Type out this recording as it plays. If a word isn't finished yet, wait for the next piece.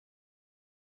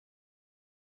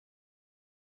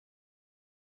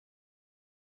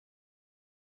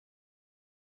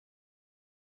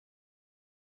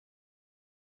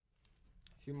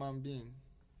human being.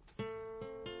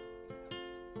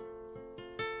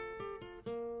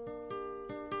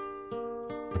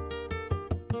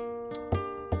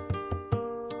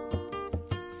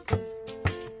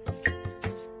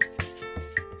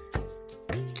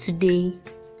 Today,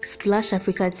 Splash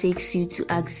Africa takes you to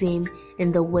Axim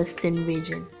in the Western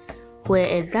region, where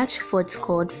a Dutch fort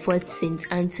called Forte de Santo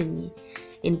António,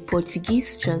 in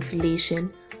Portuguese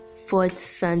translation, Forte de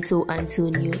Santo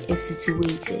António, is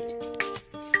situated.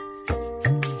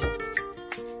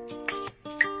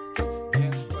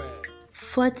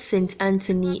 Fort Sint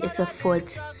Anthony is a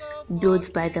fort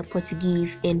built by the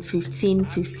Portuguese in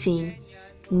 1515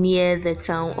 near the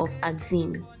town of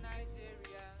Axim.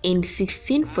 In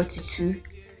 1642,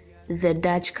 the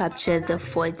Dutch captured the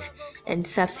fort and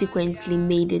subsequently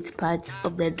made it part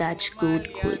of the Dutch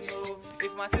Gold Coast.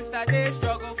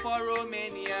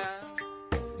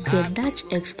 The Dutch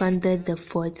expanded the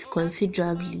fort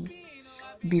considerably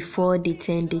before they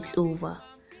turned it over,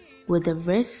 with the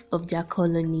rest of their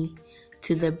colony,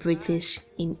 to the British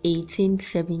in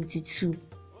 1872.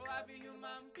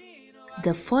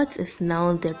 The fort is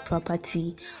now the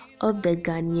property of the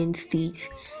Ghanaian state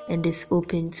and is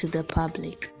open to the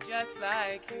public. Just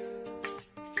like you,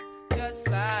 just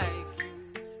like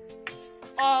you.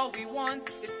 All we want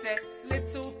is a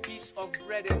little piece of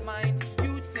bread in mind.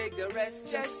 You take the rest,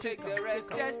 just take the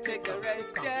rest, just take the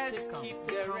rest, just keep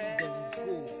the rest.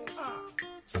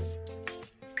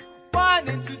 Born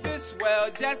into this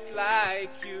world just like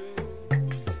you,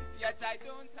 yet I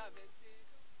don't have a say.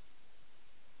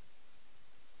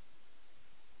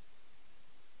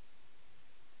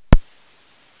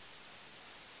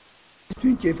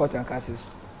 Between 28 and castles,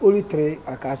 only 3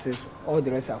 are castles, all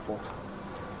the rest are fort.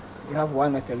 We have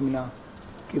one at Terminal,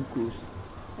 Cape Coast,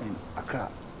 and Accra,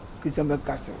 Christianberg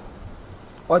Castle.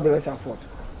 All the rest are fort.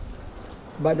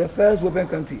 But the first open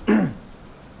country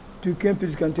to come to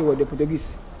this country were the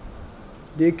Portuguese.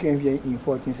 They came here in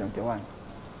 1471.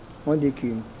 When they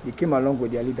came along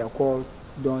with their leader called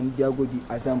Don Diego de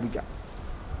Azambuja.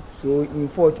 So in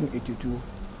 1482,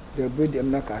 they built the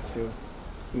Emna Castle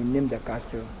and named the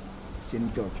castle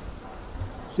St. George.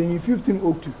 So in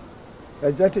 1502,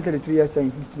 exactly 33 years in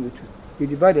 1502, they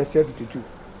divided themselves into 2.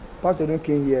 Part of them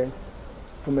came here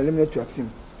from Elimina to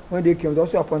Axim. When they came, they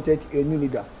also appointed a new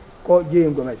leader called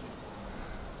J.M. Gomez.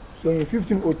 So in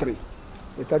 1503,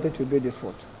 they started to build this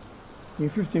fort. In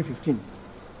 1515,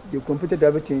 they completed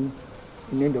everything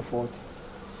and named the fort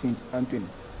Sint Anthony.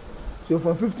 So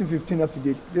from 1515 up to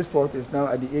date, this fort is now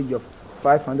at the age of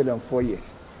 504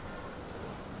 years.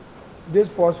 This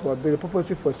fort was built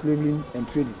purposely for slavery and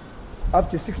trading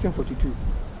up to 1642,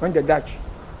 when the Dutch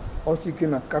also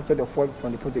came and captured the fort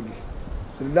from the Portuguese.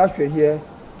 So the Dutch were here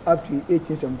up to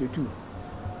 1872.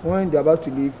 When they were about to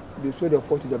leave, they sold the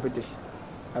fort to the British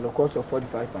at the cost of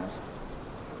 £45.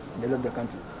 They left the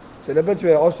country. So the British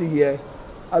were also here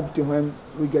up to when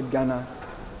we get Ghana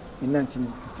in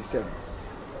 1957.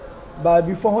 But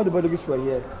before the Portuguese were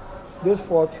here, this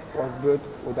fort was built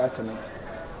without cement.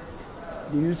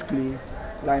 They used clay,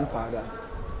 lime powder,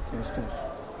 and stones.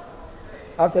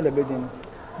 After the building,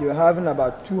 they were having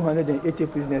about 280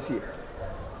 prisoners here.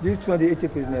 These 280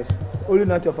 prisoners, only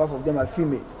 95 of them are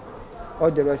female,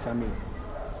 all the rest are male.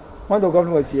 When the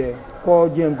governor was here,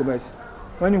 called J.M. Gomez,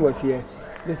 when he was here,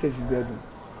 this is his bedroom,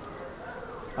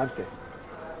 upstairs.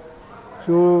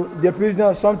 So the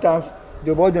prisoners, sometimes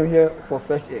they brought them here for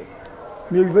fresh air.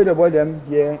 Maybe they brought them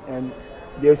here and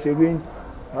there's a wind,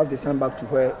 have to send back to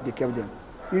where they kept them.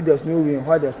 If there's no wind,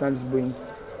 while the sun is blowing,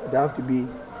 they have to be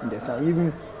in the sun.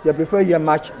 Even they prefer here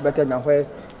much better than where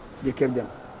they kept them.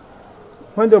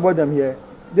 When they brought them here,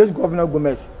 this Governor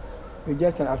Gomez, he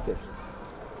just turned upstairs.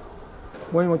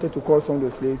 When he wanted to call some of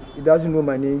the slaves, he doesn't know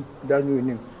my name, he doesn't know your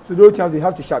name. So those times they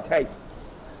have to shout, hey.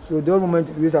 So those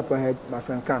moments he raise up her head, my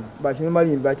friend, come. But he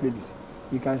normally invite ladies.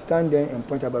 He can stand there and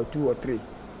point about 2 or 3.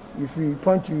 If he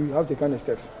point you, you have to count the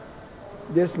steps.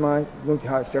 This man is going to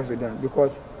have sex with them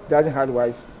because he doesn't have a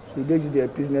wife, so he use their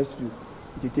prisoners to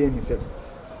detain himself.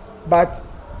 But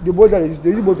the boat that they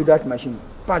use boat to that machine,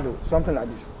 paddle, something like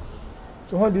this.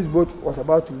 So when this boat was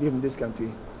about to leave in this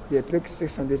country, they picked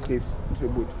 600 slaves into the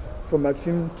boat from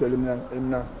Axim to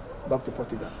Elimina back to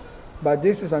Portugal. But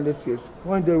these 600 slaves,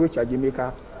 when they reached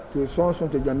Jamaica, they were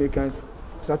sold to Jamaicans,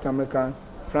 South America,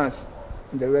 France,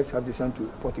 and the rest have descended to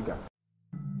Portugal.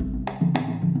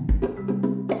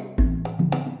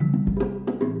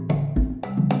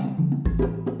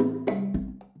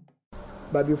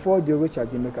 But before they reach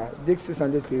Jamaica, these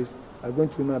 600 slaves are going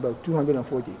to remain about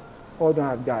 240. All of them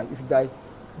have died. If you die,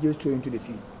 just throw into the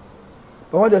sea.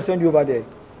 But when they send you over there,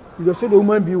 you just say the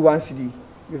woman be 1 cedi,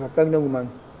 if a pregnant woman,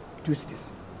 2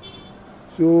 cedis.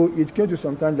 So it came to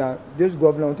some time that this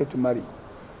governor wanted to marry.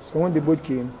 So when the boat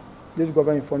came, this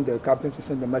governor informed the captain to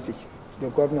send a message to the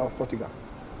governor of Portugal.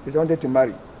 He wanted to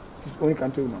marry his own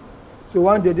countryman. So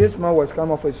one day this man was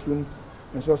coming off his room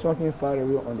and saw something far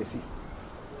away on the sea.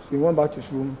 So he went back to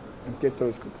his room and took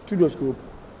telescope. Through the scope,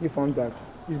 he found that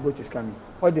this boat is coming.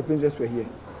 All the princesses were here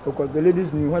because the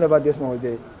ladies knew whenever this man was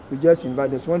there, we just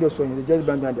invited them. So when they saw him, they just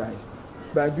bent down their eyes.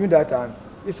 But during that time,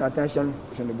 his attention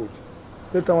was on the boat.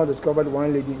 Later on, discovered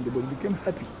one lady in the boat, became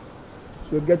happy.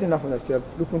 So getting up on the step,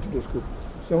 looking to the scope.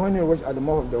 So when he was at the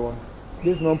mouth of the one,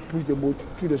 this man pushed the boat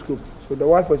through the scope. So the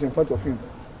wife was in front of him.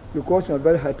 Because he was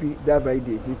very happy that very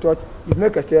day, he thought if he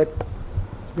make a step,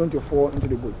 he's going to fall into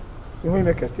the boat. So when he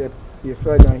make a step, he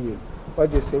fell down here. All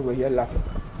they said were here laughing.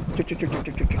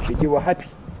 They were happy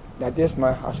that this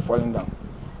man has fallen down.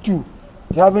 2,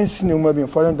 they haven't seen him being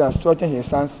falling down, strutting his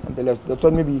sons and the rest. They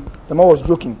thought maybe the man was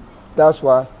joking. That's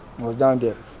why he was down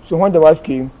there. So when the wife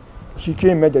came, she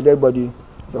came and met the dead body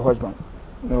of her husband.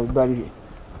 He was buried here.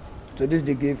 So this is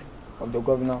the grave of the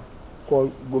governor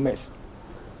called Gomez.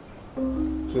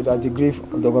 So that's the grave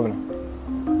of the governor.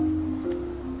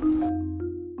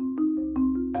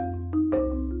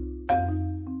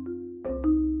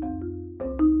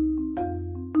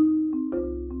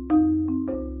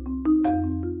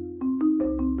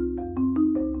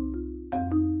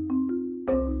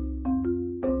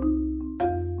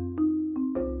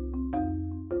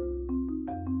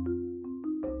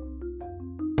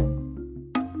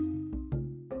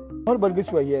 All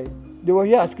Portuguese were here. They were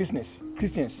here as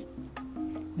Christians.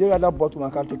 They rather bought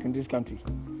one Catholic in this country.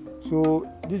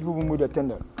 So these people made a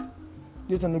tender.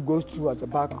 This tunnel goes through at the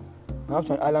back. We have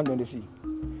an island on the sea.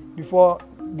 Before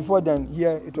then,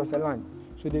 here it was a land.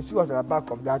 So the sea was at the back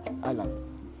of that island.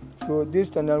 So this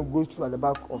tunnel goes through at the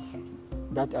back of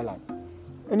that island.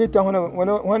 Anytime,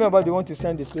 whenever they want to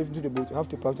send the slave into the boat, you have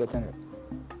to pass the tunnel.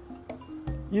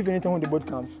 If anytime when the boat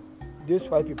comes, these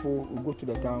 5 people will go to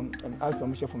the town and ask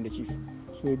permission from the chief.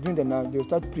 So during the night, they will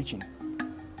start preaching.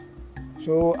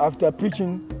 So after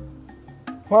preaching,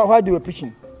 while they were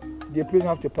preaching, the priests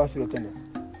have to pass through the tunnel.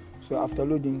 So after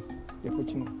loading, the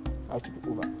preaching has to be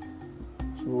over.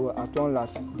 So at one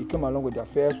last, they came along with their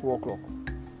first war clock,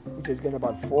 which has got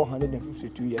about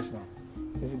 452 years now.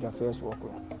 This is their first war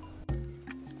clock.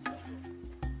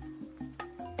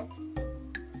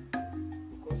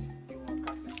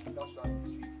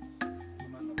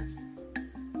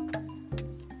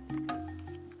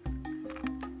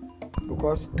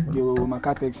 Because they were Roman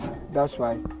Catholics, that's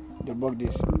why they broke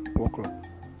this war clock.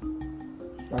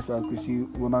 That's why you could see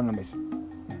Roman numbers.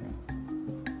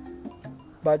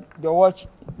 But the watch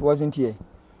wasn't here.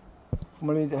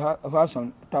 Formerly, they have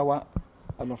some tower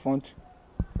at the front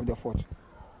of the fort,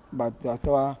 but the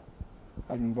tower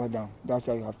has been brought down. That's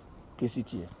why you have placed it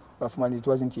here. But formerly, it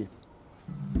wasn't here.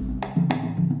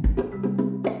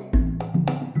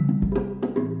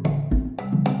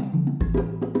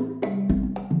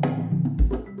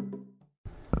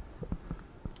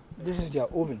 This is their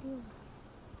oven.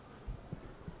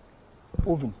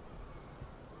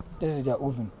 This is their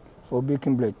oven for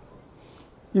baking bread.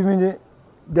 Even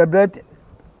the bread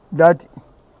that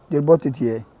they bought it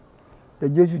here, they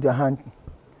just use their hand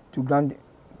to grind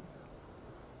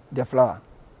the flour.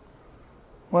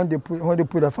 When they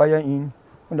put the fire in,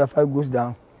 when the fire goes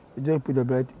down, you just put the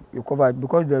bread, you cover it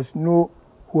because there's no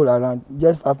hole around.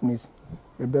 Just 5 minutes,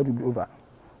 the bread will be over.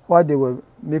 While they were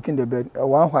making the bread,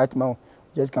 one white man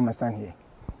just come and stand here,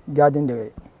 guarding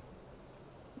the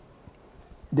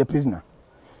prisoner.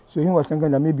 So he was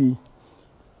thinking that maybe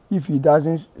if he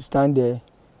doesn't stand there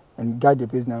and guard the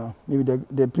prisoner, maybe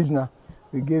the prisoner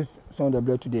will give some of the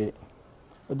bread to the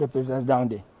other prisoners down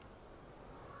there.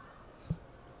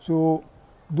 So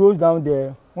those down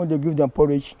there, when they give them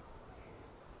porridge,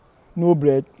 no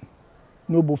bread,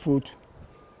 no fruit,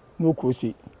 no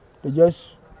kosi, they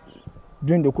just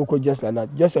drink the cocoa just like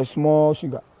that, just a small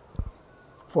sugar.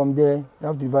 From there, they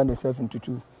have to divide themselves into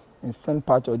 2 and send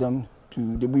part of them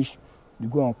to the bush to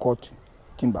go and cut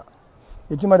timber.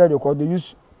 The timber that they cut, they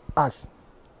use axe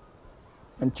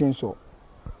and chainsaw.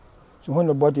 So when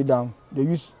they brought it down, they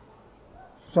use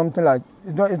something like,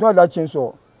 it's not that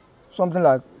chainsaw, something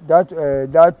like that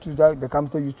the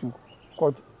carpenter used to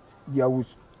cut their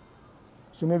woods.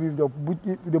 So maybe if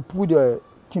they put the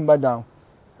timber down,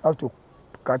 they have to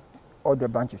cut all the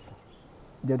branches.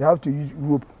 Then they have to use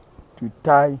rope to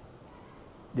tie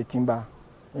the timber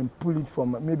and pull it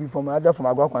from either from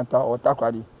Agwakwanta or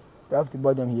Takrady. They have to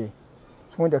board them here.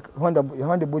 So when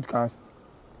the boat comes,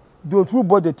 those who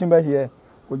bought the timber here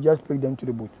will just pick them to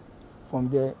the boat. From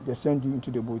there, they send you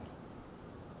into the boat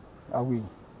away.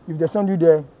 If they send you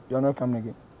there, you are not coming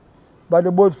again. But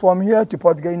the boat from here to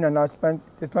Portuguese now spent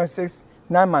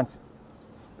 9 months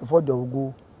before they will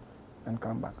go and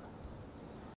come back.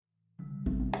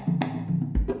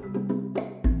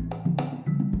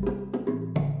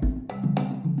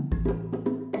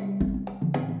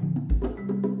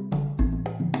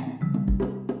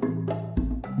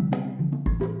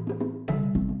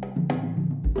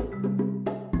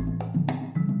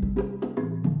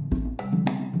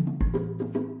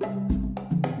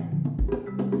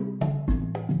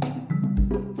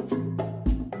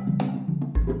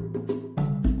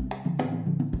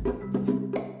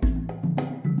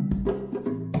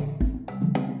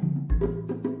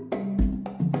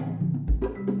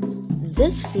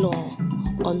 This floor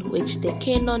on which the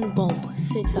cannon bomb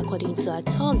sits, according to our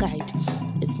tour guide,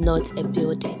 is not a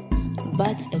building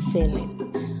but a feeling.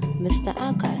 Mr.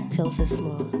 Aka tells us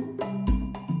more.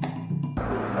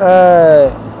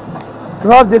 We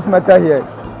have this metal here.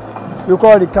 We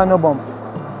call it cannon bomb.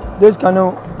 This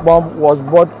cannon bomb was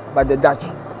bought by the Dutch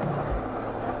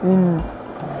in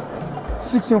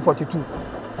 1642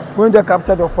 when they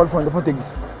captured the fort from the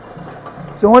Portuguese.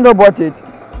 So when they bought it,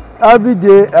 every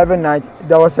day, every night,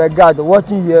 there was a guard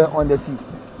watching here on the sea.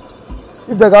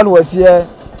 If the guard was here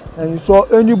and you saw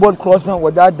any boat crossing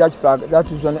with that Dutch flag, that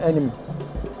was an enemy.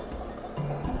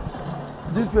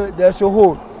 This way, there's a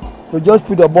hole. You just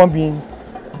put the bomb in.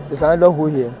 There's another hole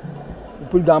here. You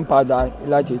put down powder, you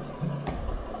light it.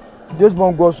 This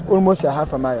bomb goes almost a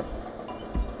half a mile.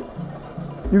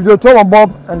 If you throw a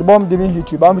bomb and the bomb didn't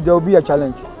hit you, there will be a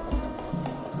challenge.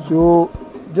 So,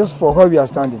 just for where we are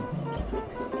standing.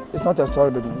 It's not a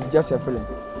story building, it's just a filling.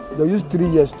 They used 3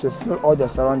 years to fill all the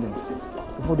surroundings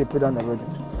before they put down the building.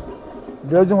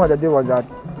 The reason why they did was that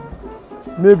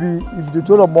maybe if you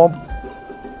throw a bomb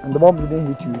and the bomb didn't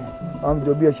hit you, there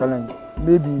will be a challenge.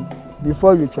 Maybe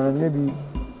before you challenge, maybe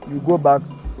you go back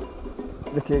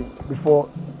before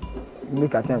you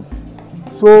make attempt.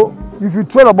 So if you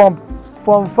throw a bomb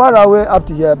from far away up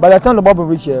to here, by the time the bomb will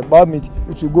reach here, it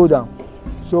will go down.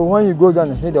 So when you go down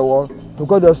and hit the wall,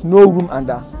 because there's no room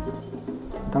under,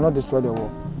 cannot destroy the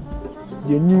wall.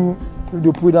 They knew if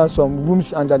they put down some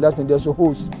rooms under that and there's a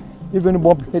hose. If any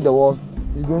bomb hit the wall,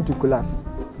 it's going to collapse.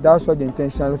 That's why they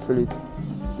intentionally fill it.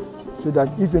 So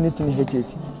that if anything hit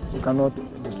it, it cannot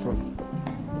destroy.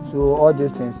 So all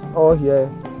these things, all here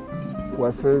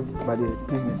were filled by the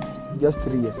business. Just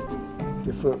 3 years.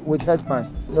 To fill with head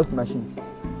pans, not machine.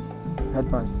 Head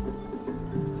pans.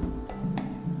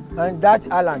 And that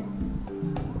island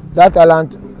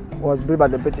was built by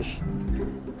the British.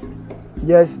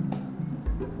 Yes,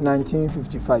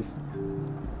 1955.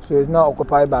 So it's now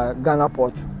occupied by Ghana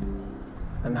Port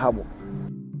and Harbour.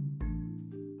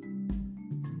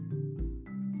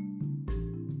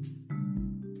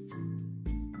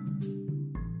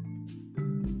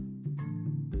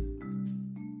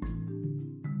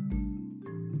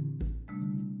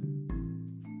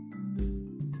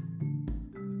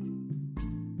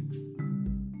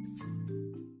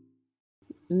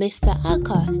 Mr.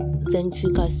 Aka then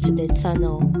took us to the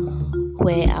tunnel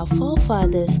where our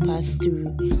forefathers passed through,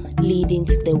 leading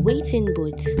to the waiting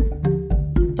boat.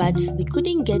 But we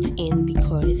couldn't get in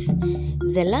because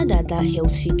the ladder that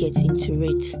helps you get into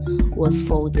it was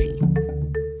faulty.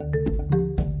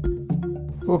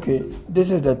 Okay,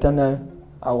 this is the tunnel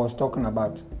I was talking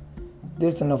about.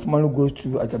 This tunnel normally goes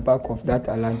through at the back of that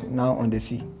island now on the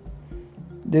sea.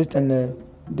 This tunnel,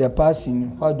 they're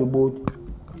passing while the boat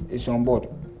is on board.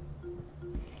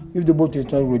 If the boat is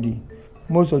not ready,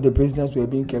 most of the prisoners were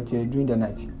being kept here during the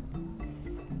night.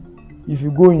 If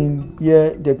you go in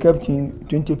here, they kept in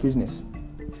 20 prisoners.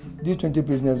 These 20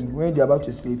 prisoners, when they're about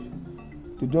to sleep,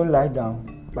 they don't lie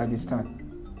down, but they stand.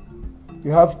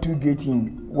 You have 2 gates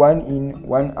in,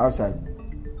 one outside.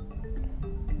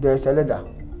 There's a ladder.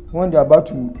 When they're about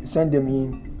to send them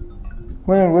in,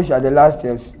 when you reach at the last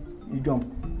steps, you jump.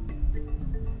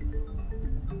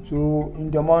 So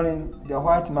in the morning, the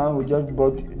white man will just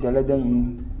brought the ladder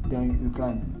in, then you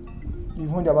climb. If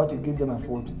when they're about to give them a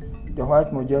food, the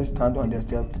white man just stand on the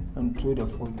step and throw the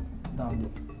food down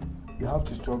there. You have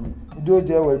to struggle. Those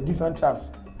there were different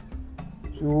traps.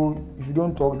 So if you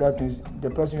don't talk, that means the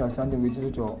person you are standing with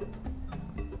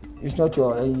is not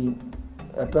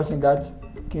a person that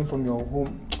came from your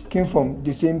home, came from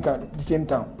the same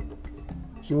town.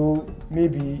 So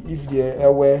maybe if they're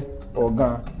aware or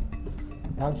gone,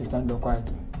 you have to stand there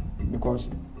quietly because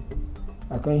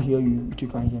I can't hear you, but you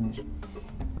can't hear me.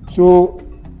 So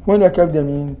when I kept them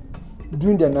in,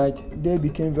 during the night, they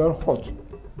became very hot.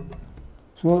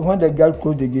 So when the guard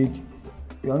closed the gate,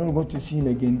 you are not going to see him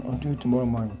again until tomorrow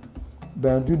morning.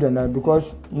 But during the night,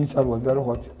 because inside was very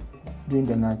hot during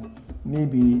the night,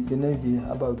 maybe the next day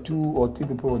about 2 or 3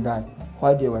 people will die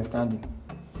while they were standing.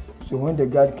 So when the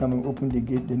guard came and opened the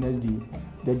gate the next day,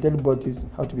 the dead bodies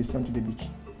had to be sent to the beach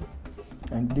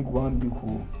and dig one big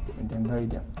hole and then bury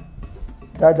them.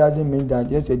 That doesn't mean that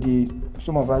yesterday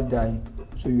some of us die,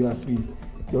 so you are free.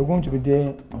 You are going to be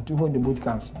there until when the boat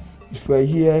comes. If you are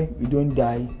here, you don't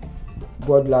die,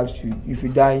 God loves you. If you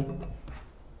die,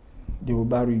 they will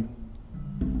bury you.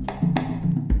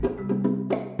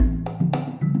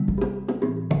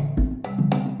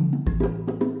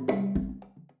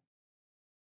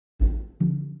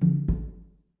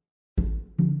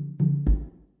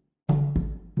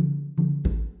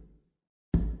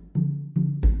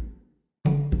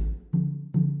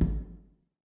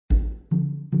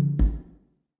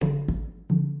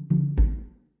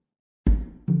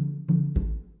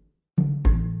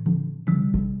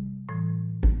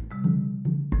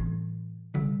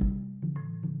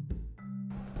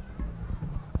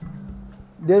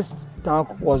 This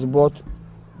tank was bought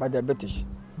by the British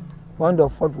when the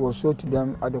fort was sold to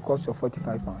them at the cost of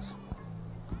 £45.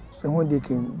 So when they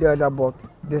came, they had bought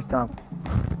this tank.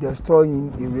 They store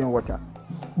in the rainwater.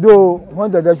 Though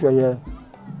when the Dutch were here,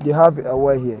 they have a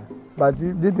well here. But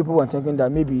these people were thinking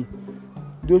that maybe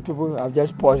those people have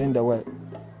just poisoned the well.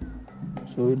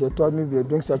 So they thought maybe they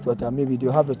drink such water, maybe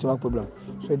they have a stomach problem.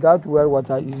 So that well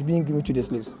water is being given to the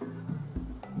slaves.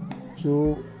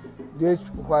 So this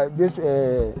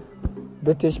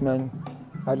British men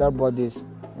had bought this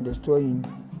and they store in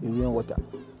the rainwater.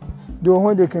 Though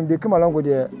when they came along with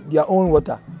their own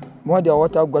water. When their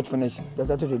water got finished, they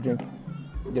started to drink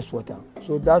this water.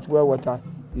 So that well water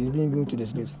is being given to the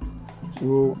slaves.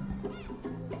 So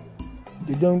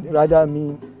they don't rather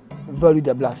value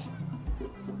the blast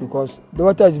because the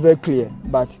water is very clear,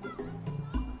 but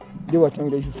they were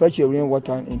thinking that you fetch your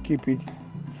rainwater and keep it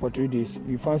for 3 days.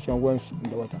 You find some worms in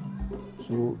the water.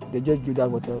 So they just give that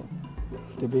water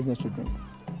for the business to drink.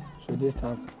 So this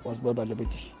tank was bought by the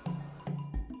British.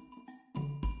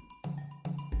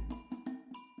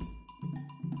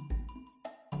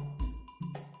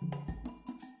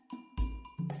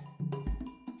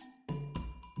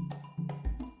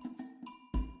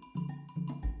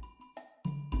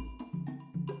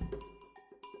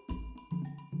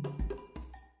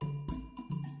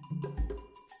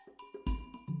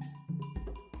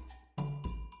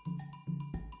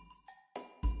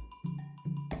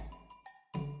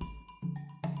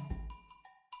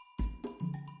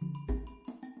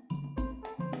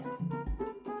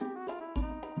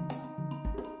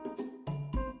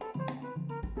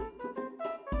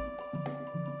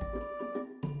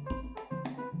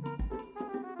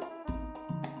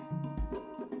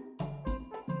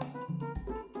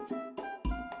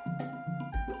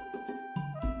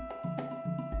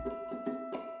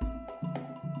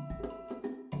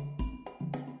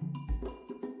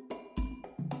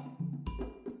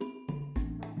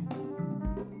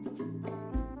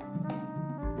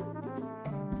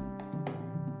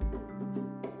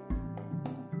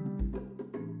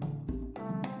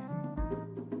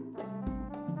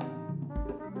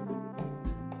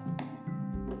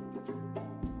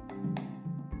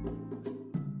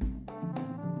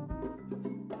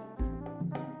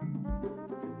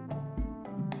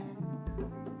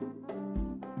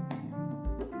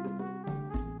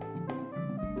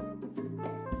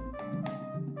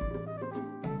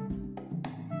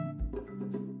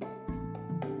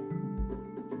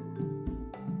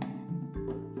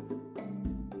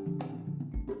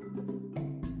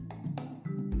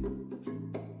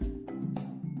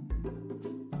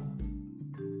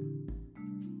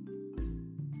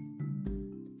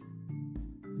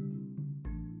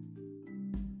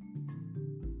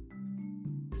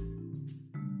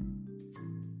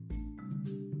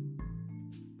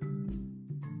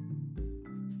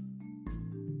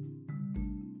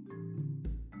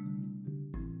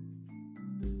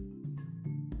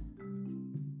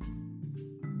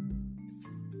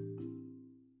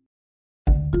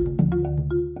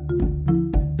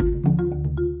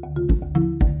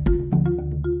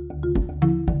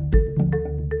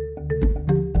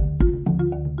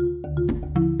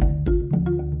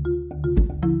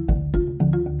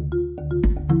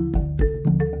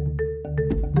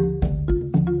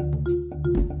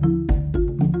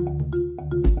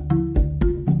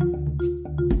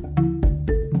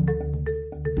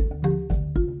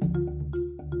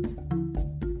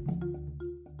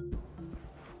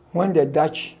 When the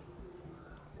Dutch,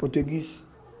 Portuguese,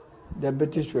 the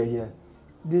British were here,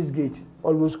 this gate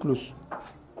always closed.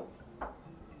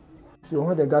 So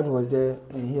when the guard was there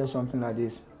and he heard something like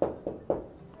this,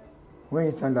 when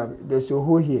he stand up, there's a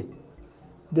hole here.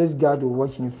 This guard will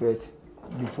watch him first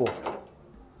before.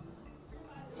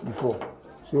 before.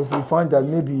 So if you find that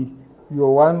maybe you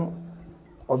are one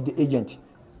of the agents,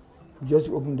 you just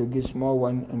open the gate, small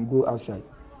one, and go outside.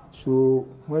 So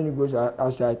when you go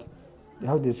outside, they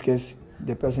have to discuss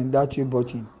the person that you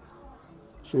brought in.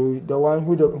 So the one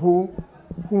who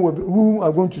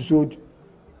are going to sold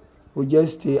will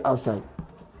just stay outside.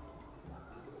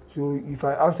 So if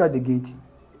I outside the gate,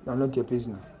 you are not your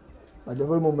prisoner. At the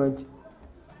very moment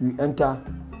you enter,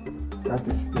 that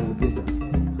is your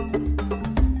prisoner.